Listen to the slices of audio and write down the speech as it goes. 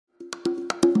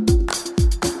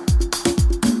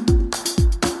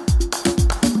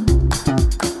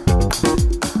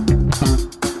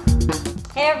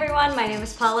everyone, my name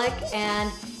is Palak,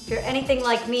 and if you're anything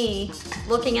like me,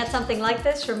 looking at something like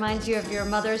this reminds you of your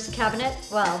mother's cabinet.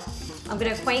 Well, I'm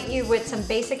going to acquaint you with some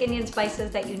basic Indian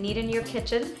spices that you need in your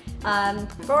kitchen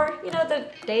for, the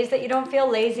days that you don't feel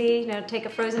lazy, take a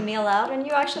frozen meal out and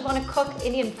you actually want to cook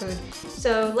Indian food.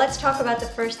 So let's talk about the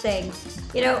first thing.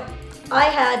 I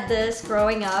had this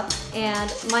growing up, and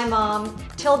my mom,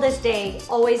 till this day,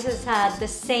 always has had the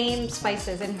same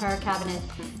spices in her cabinet.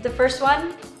 The first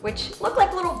one, which look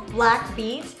like little black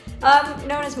beads,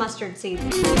 known as mustard seeds.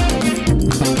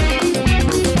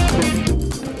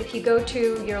 If you go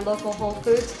to your local Whole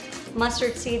Foods,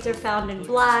 mustard seeds are found in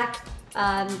black.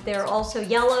 They're also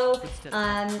yellow.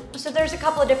 So there's a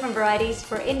couple of different varieties.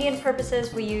 For Indian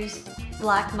purposes, we use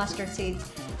black mustard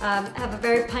seeds. Have a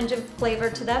very pungent flavor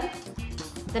to them.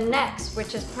 The next,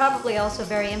 which is probably also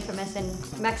very infamous in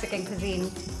Mexican cuisine,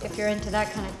 if you're into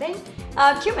that kind of thing,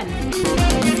 cumin.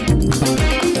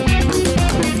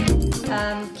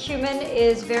 Cumin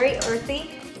is very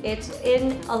earthy. It's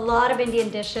in a lot of Indian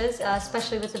dishes,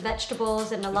 especially with the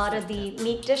vegetables and a lot of the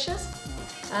meat dishes.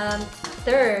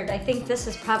 Third, I think this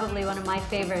is probably one of my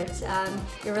favorites.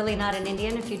 You're really not an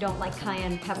Indian if you don't like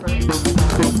cayenne pepper.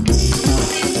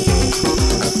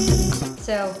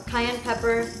 So cayenne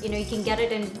pepper, you can get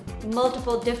it in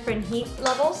multiple different heat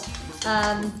levels.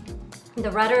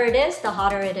 The redder it is, the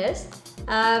hotter it is.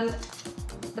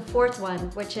 The fourth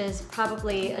one, which is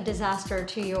probably a disaster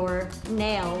to your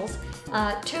nails,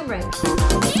 turmeric.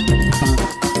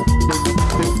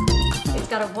 It's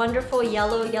got a wonderful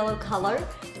yellow color,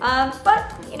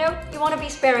 but you want to be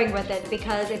sparing with it,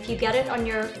 because if you get it on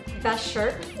your best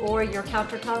shirt or your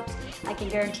countertops, I can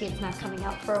guarantee it's not coming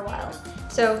out for a while.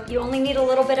 So you only need a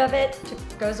little bit of it,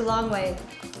 it goes a long way.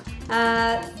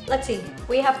 Let's see,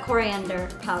 we have coriander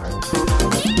powder.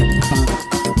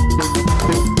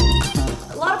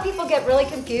 A lot of people get really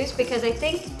confused because I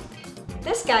think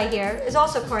this guy here is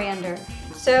also coriander.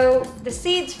 So the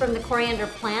seeds from the coriander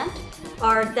plant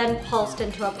are then pulsed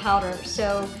into a powder.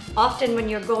 So often when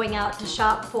you're going out to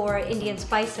shop for Indian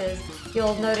spices,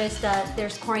 you'll notice that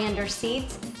there's coriander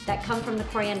seeds that come from the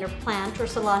coriander plant or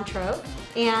cilantro,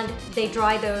 and they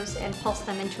dry those and pulse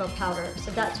them into a powder. So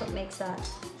that's what makes that.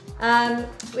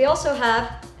 We also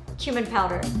have cumin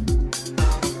powder.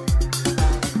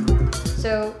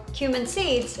 So cumin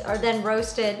seeds are then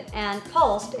roasted and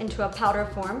pulsed into a powder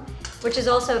form, which is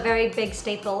also a very big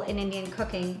staple in Indian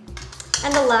cooking.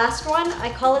 And the last one,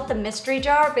 I call it the mystery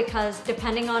jar, because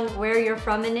depending on where you're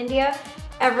from in India,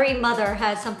 every mother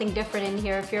has something different in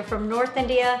here. If you're from North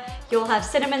India, you'll have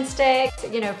cinnamon sticks.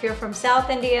 If you're from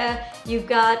South India, you've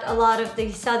got a lot of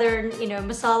the southern,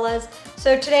 masalas.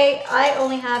 So today I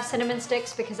only have cinnamon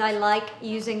sticks because I like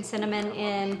using cinnamon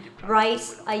in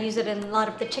rice. I use it in a lot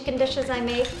of the chicken dishes I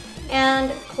make.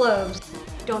 And cloves.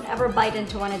 Don't ever bite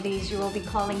into one of these. You will be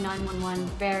calling 911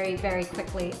 very, very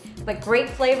quickly. But great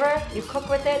flavor, you cook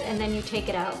with it and then you take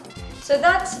it out. So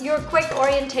that's your quick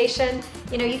orientation.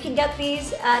 You can get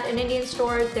these at an Indian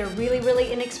store. They're really,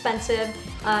 really inexpensive,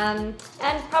 and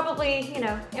probably,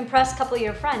 impress a couple of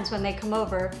your friends when they come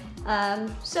over.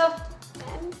 And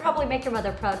probably make your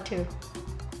mother proud too.